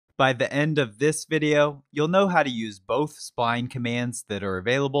By the end of this video, you'll know how to use both spline commands that are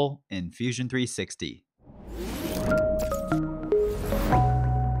available in Fusion 360.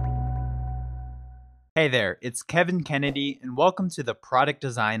 Hey there, it's Kevin Kennedy and welcome to the Product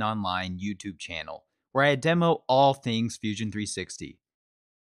Design Online YouTube channel, where I demo all things Fusion 360.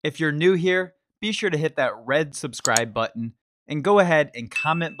 If you're new here, be sure to hit that red subscribe button and go ahead and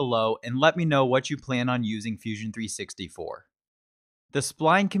comment below and let me know what you plan on using Fusion 360 for. The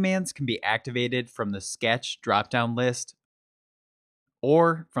spline commands can be activated from the Sketch drop-down list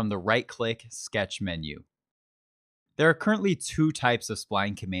or from the right-click Sketch menu. There are currently two types of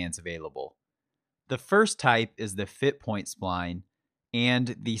spline commands available. The first type is the Fit Point Spline,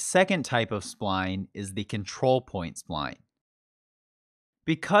 and the second type of spline is the Control Point Spline.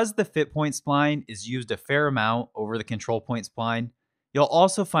 Because the Fit Point Spline is used a fair amount over the Control Point Spline, you'll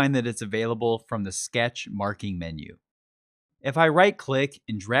also find that it's available from the Sketch marking menu. If I right-click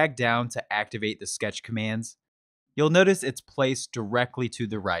and drag down to activate the sketch commands, you'll notice it's placed directly to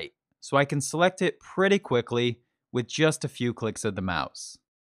the right, so I can select it pretty quickly with just a few clicks of the mouse.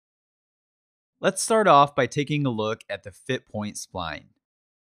 Let's start off by taking a look at the Fit Point Spline.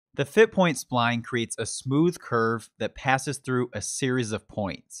 The Fit Point Spline creates a smooth curve that passes through a series of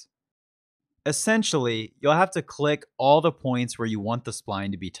points. Essentially, you'll have to click all the points where you want the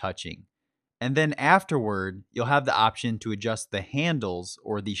spline to be touching. And then afterward, you'll have the option to adjust the handles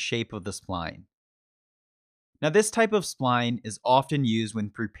or the shape of the spline. Now, this type of spline is often used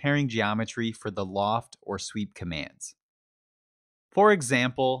when preparing geometry for the loft or sweep commands. For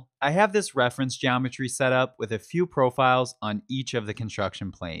example, I have this reference geometry set up with a few profiles on each of the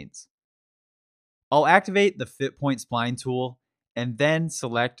construction planes. I'll activate the Fit Point Spline tool and then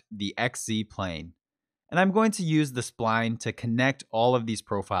select the XZ plane. And I'm going to use the spline to connect all of these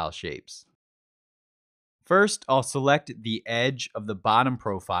profile shapes. First, I'll select the edge of the bottom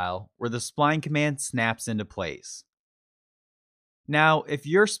profile where the spline command snaps into place. Now, if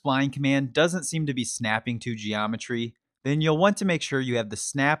your spline command doesn't seem to be snapping to geometry, then you'll want to make sure you have the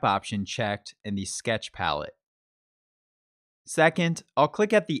snap option checked in the sketch palette. Second, I'll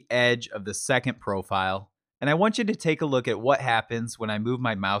click at the edge of the second profile, and I want you to take a look at what happens when I move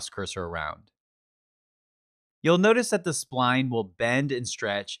my mouse cursor around. You'll notice that the spline will bend and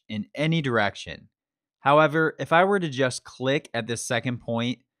stretch in any direction. However, if I were to just click at this second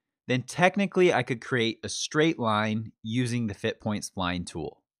point, then technically I could create a straight line using the Fit Point Spline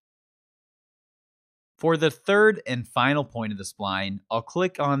tool. For the third and final point of the spline, I'll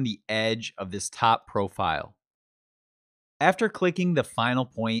click on the edge of this top profile. After clicking the final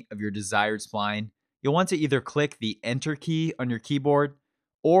point of your desired spline, you'll want to either click the Enter key on your keyboard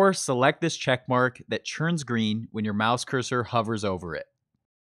or select this check mark that turns green when your mouse cursor hovers over it.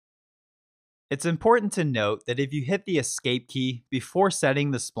 It's important to note that if you hit the Escape key before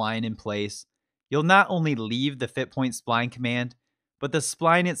setting the spline in place, you'll not only leave the Fit Point Spline command, but the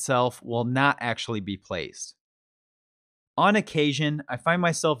spline itself will not actually be placed. On occasion, I find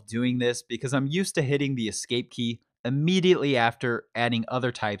myself doing this because I'm used to hitting the Escape key immediately after adding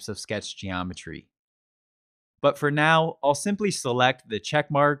other types of sketch geometry. But for now, I'll simply select the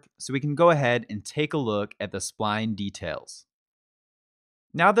check mark so we can go ahead and take a look at the spline details.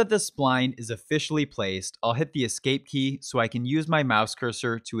 Now that the spline is officially placed, I'll hit the Escape key so I can use my mouse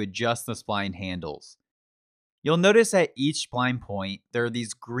cursor to adjust the spline handles. You'll notice at each spline point, there are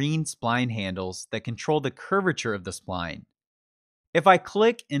these green spline handles that control the curvature of the spline. If I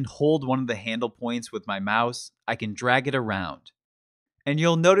click and hold one of the handle points with my mouse, I can drag it around. And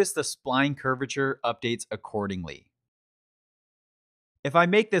you'll notice the spline curvature updates accordingly. If I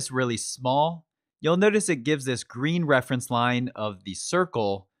make this really small, you'll notice it gives this green reference line of the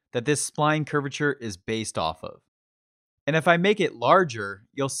circle that this spline curvature is based off of. And if I make it larger,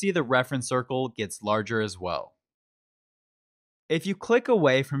 you'll see the reference circle gets larger as well. If you click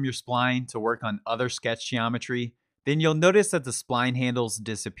away from your spline to work on other sketch geometry, then you'll notice that the spline handles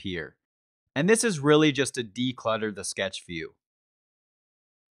disappear. And this is really just to declutter the sketch view.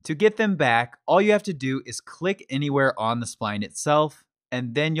 To get them back, all you have to do is click anywhere on the spline itself,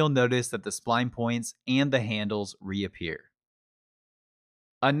 and then you'll notice that the spline points and the handles reappear.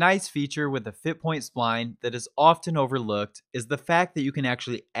 A nice feature with the Fit Point Spline that is often overlooked is the fact that you can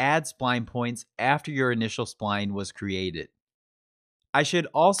actually add spline points after your initial spline was created. I should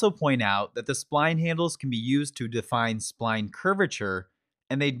also point out that the spline handles can be used to define spline curvature,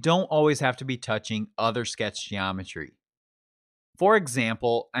 and they don't always have to be touching other sketch geometry. For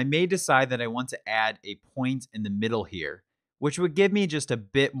example, I may decide that I want to add a point in the middle here, which would give me just a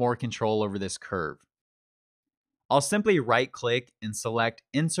bit more control over this curve. I'll simply right-click and select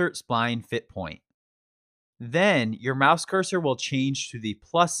Insert Spline Fit Point. Then your mouse cursor will change to the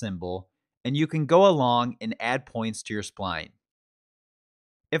plus symbol, and you can go along and add points to your spline.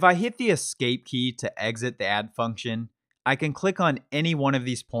 If I hit the escape key to exit the add function, I can click on any one of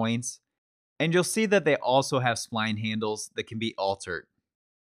these points, and you'll see that they also have spline handles that can be altered.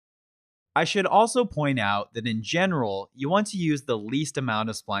 I should also point out that in general, you want to use the least amount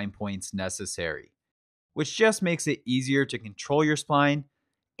of spline points necessary, which just makes it easier to control your spline,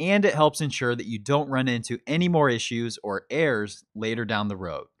 and it helps ensure that you don't run into any more issues or errors later down the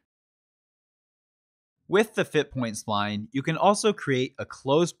road. With the Fit Point Spline, you can also create a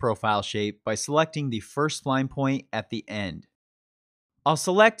closed profile shape by selecting the first spline point at the end. I'll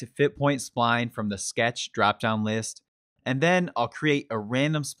select Fit Point Spline from the Sketch drop-down list, and then I'll create a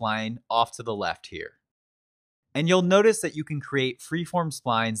random spline off to the left here. And you'll notice that you can create freeform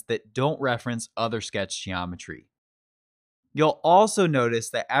splines that don't reference other sketch geometry. You'll also notice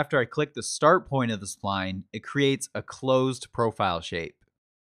that after I click the start point of the spline, it creates a closed profile shape.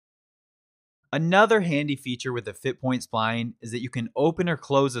 Another handy feature with the Fit Point Spline is that you can open or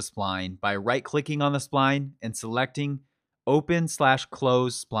close a spline by right-clicking on the spline and selecting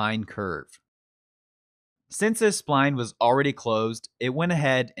Open/Close Spline Curve. Since this spline was already closed, it went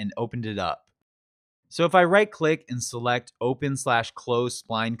ahead and opened it up. So if I right-click and select Open/Close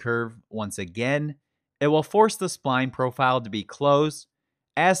Spline Curve once again, it will force the spline profile to be closed,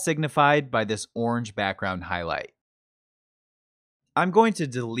 as signified by this orange background highlight. I'm going to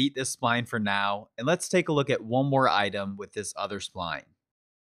delete this spline for now, and let's take a look at one more item with this other spline.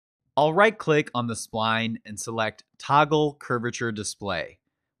 I'll right-click on the spline and select Toggle Curvature Display,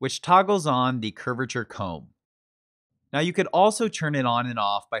 which toggles on the curvature comb. Now you could also turn it on and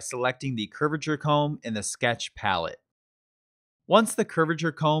off by selecting the curvature comb in the Sketch palette. Once the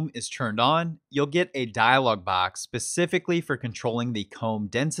curvature comb is turned on, you'll get a dialog box specifically for controlling the comb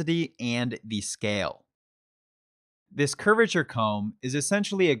density and the scale. This curvature comb is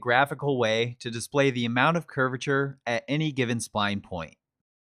essentially a graphical way to display the amount of curvature at any given spline point.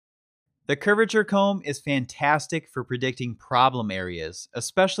 The curvature comb is fantastic for predicting problem areas,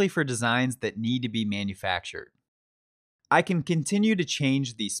 especially for designs that need to be manufactured. I can continue to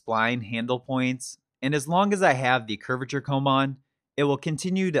change the spline handle points, and as long as I have the curvature comb on, it will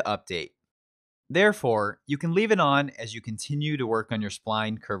continue to update. Therefore, you can leave it on as you continue to work on your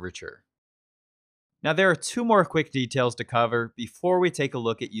spline curvature. Now there are two more quick details to cover before we take a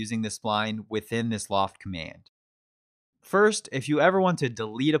look at using the spline within this loft command. First, if you ever want to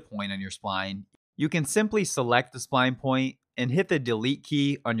delete a point on your spline, you can simply select the spline point and hit the delete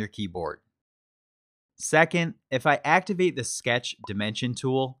key on your keyboard. Second, if I activate the Sketch Dimension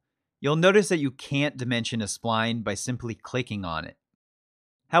tool, you'll notice that you can't dimension a spline by simply clicking on it.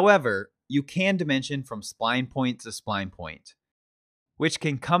 However, you can dimension from spline point to spline point, which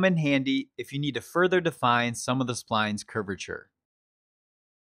can come in handy if you need to further define some of the spline's curvature.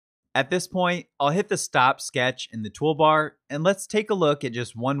 At this point, I'll hit the Stop Sketch in the toolbar, and let's take a look at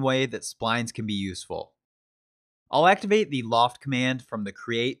just one way that splines can be useful. I'll activate the Loft command from the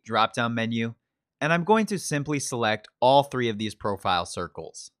Create drop-down menu, and I'm going to simply select all three of these profile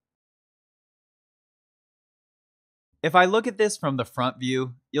circles. If I look at this from the front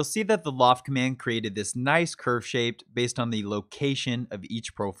view, you'll see that the Loft command created this nice curve shape based on the location of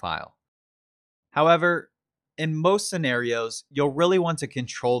each profile. However, in most scenarios, you'll really want to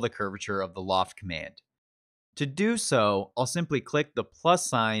control the curvature of the Loft command. To do so, I'll simply click the plus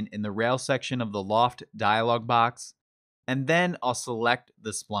sign in the rail section of the Loft dialog box, and then I'll select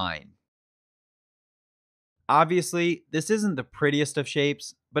the spline. Obviously, this isn't the prettiest of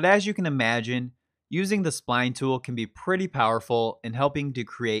shapes, but as you can imagine, using the spline tool can be pretty powerful in helping to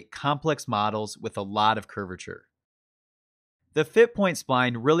create complex models with a lot of curvature. The Fit Point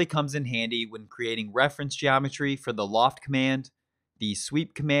Spline really comes in handy when creating reference geometry for the Loft command, the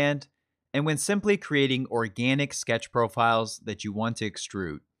Sweep command, and when simply creating organic sketch profiles that you want to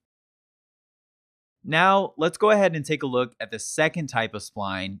extrude. Now, let's go ahead and take a look at the second type of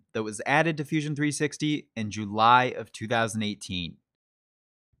spline that was added to Fusion 360 in July of 2018.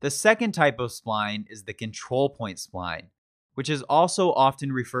 The second type of spline is the Control Point Spline, which is also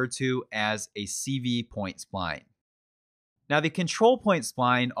often referred to as a CV point spline. Now, the Control Point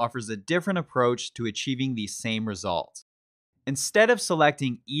Spline offers a different approach to achieving the same result. Instead of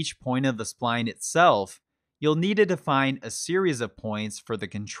selecting each point of the spline itself, you'll need to define a series of points for the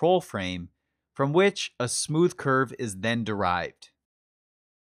control frame from which a smooth curve is then derived.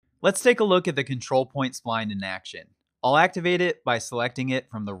 Let's take a look at the Control Point Spline in action. I'll activate it by selecting it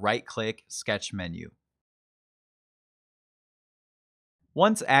from the right-click Sketch menu.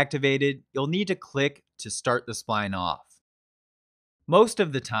 Once activated, you'll need to click to start the spline off. Most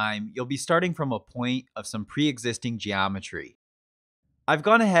of the time, you'll be starting from a point of some pre-existing geometry. I've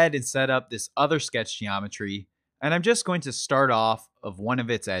gone ahead and set up this other sketch geometry, and I'm just going to start off of one of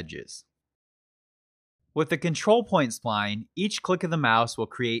its edges. With the Control Point Spline, each click of the mouse will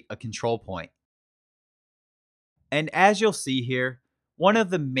create a control point. And as you'll see here, one of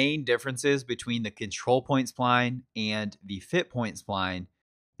the main differences between the Control Point Spline and the Fit Point Spline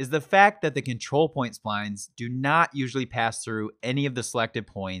is the fact that the Control Point Splines do not usually pass through any of the selected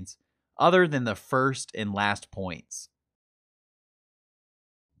points other than the first and last points.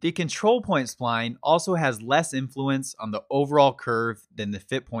 The Control Point Spline also has less influence on the overall curve than the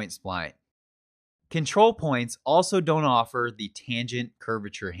Fit Point Spline. Control points also don't offer the tangent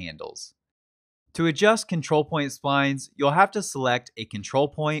curvature handles. To adjust control point splines, you'll have to select a control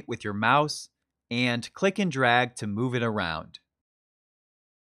point with your mouse and click and drag to move it around.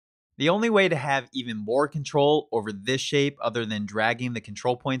 The only way to have even more control over this shape other than dragging the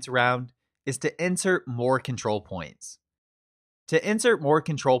control points around is to insert more control points. To insert more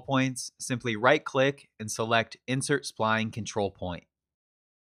control points, simply right-click and select Insert Spline Control Point.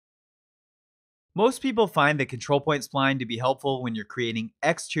 Most people find the Control Point Spline to be helpful when you're creating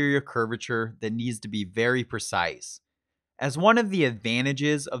exterior curvature that needs to be very precise, as one of the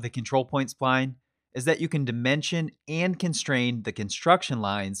advantages of the Control Point Spline is that you can dimension and constrain the construction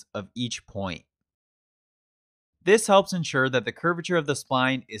lines of each point. This helps ensure that the curvature of the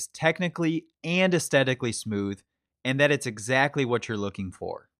spline is technically and aesthetically smooth, and that it's exactly what you're looking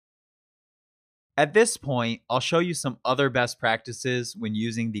for. At this point, I'll show you some other best practices when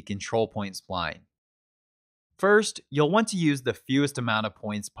using the Control Point Spline. First, you'll want to use the fewest amount of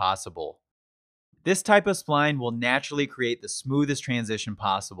points possible. This type of spline will naturally create the smoothest transition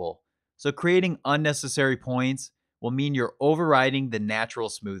possible, so creating unnecessary points will mean you're overriding the natural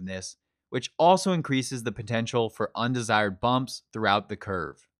smoothness, which also increases the potential for undesired bumps throughout the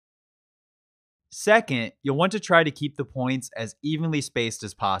curve. Second, you'll want to try to keep the points as evenly spaced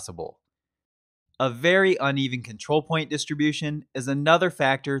as possible. A very uneven control point distribution is another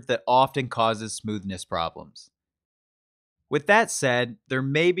factor that often causes smoothness problems. With that said, there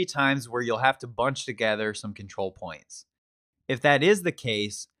may be times where you'll have to bunch together some control points. If that is the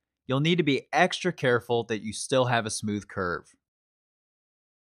case, you'll need to be extra careful that you still have a smooth curve.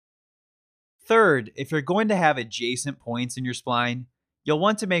 Third, if you're going to have adjacent points in your spline, you'll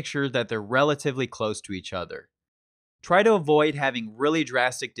want to make sure that they're relatively close to each other. Try to avoid having really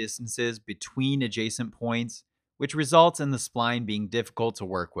drastic distances between adjacent points, which results in the spline being difficult to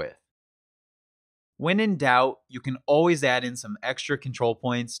work with. When in doubt, you can always add in some extra control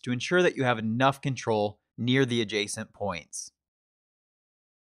points to ensure that you have enough control near the adjacent points.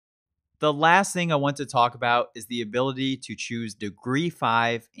 The last thing I want to talk about is the ability to choose degree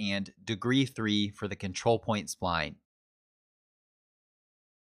 5 and degree 3 for the Control Point Spline.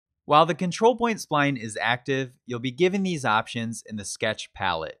 While the Control Point Spline is active, you'll be given these options in the Sketch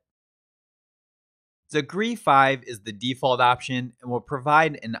palette. Degree 5 is the default option and will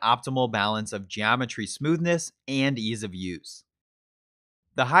provide an optimal balance of geometry smoothness and ease of use.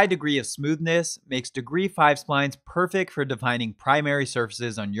 The high degree of smoothness makes degree 5 splines perfect for defining primary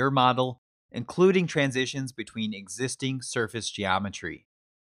surfaces on your model, including transitions between existing surface geometry.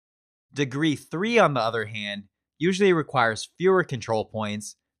 Degree 3, on the other hand, usually requires fewer control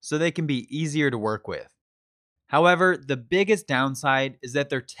points, so they can be easier to work with. However, the biggest downside is that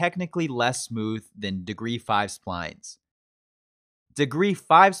they're technically less smooth than degree 5 splines. Degree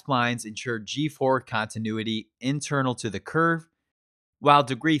 5 splines ensure G4 continuity internal to the curve, while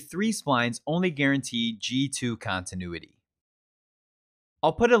degree 3 splines only guarantee G2 continuity.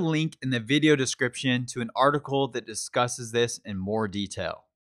 I'll put a link in the video description to an article that discusses this in more detail.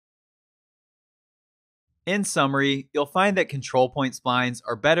 In summary, you'll find that control point splines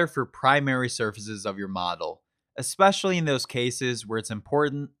are better for primary surfaces of your model, especially in those cases where it's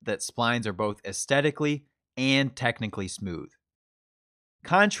important that splines are both aesthetically and technically smooth.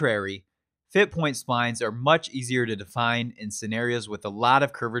 Contrary, fit point splines are much easier to define in scenarios with a lot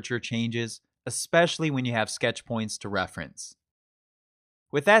of curvature changes, especially when you have sketch points to reference.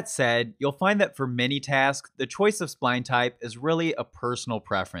 With that said, you'll find that for many tasks, the choice of spline type is really a personal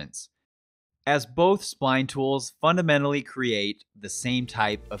preference, as both spline tools fundamentally create the same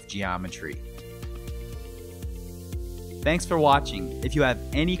type of geometry. Thanks for watching. If you have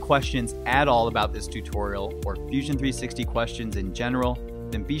any questions at all about this tutorial or Fusion 360 questions in general,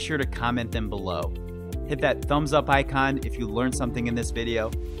 then be sure to comment them below. Hit that thumbs up icon if you learned something in this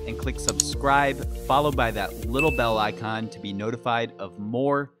video, and click subscribe followed by that little bell icon to be notified of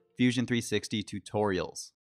more Fusion 360 tutorials.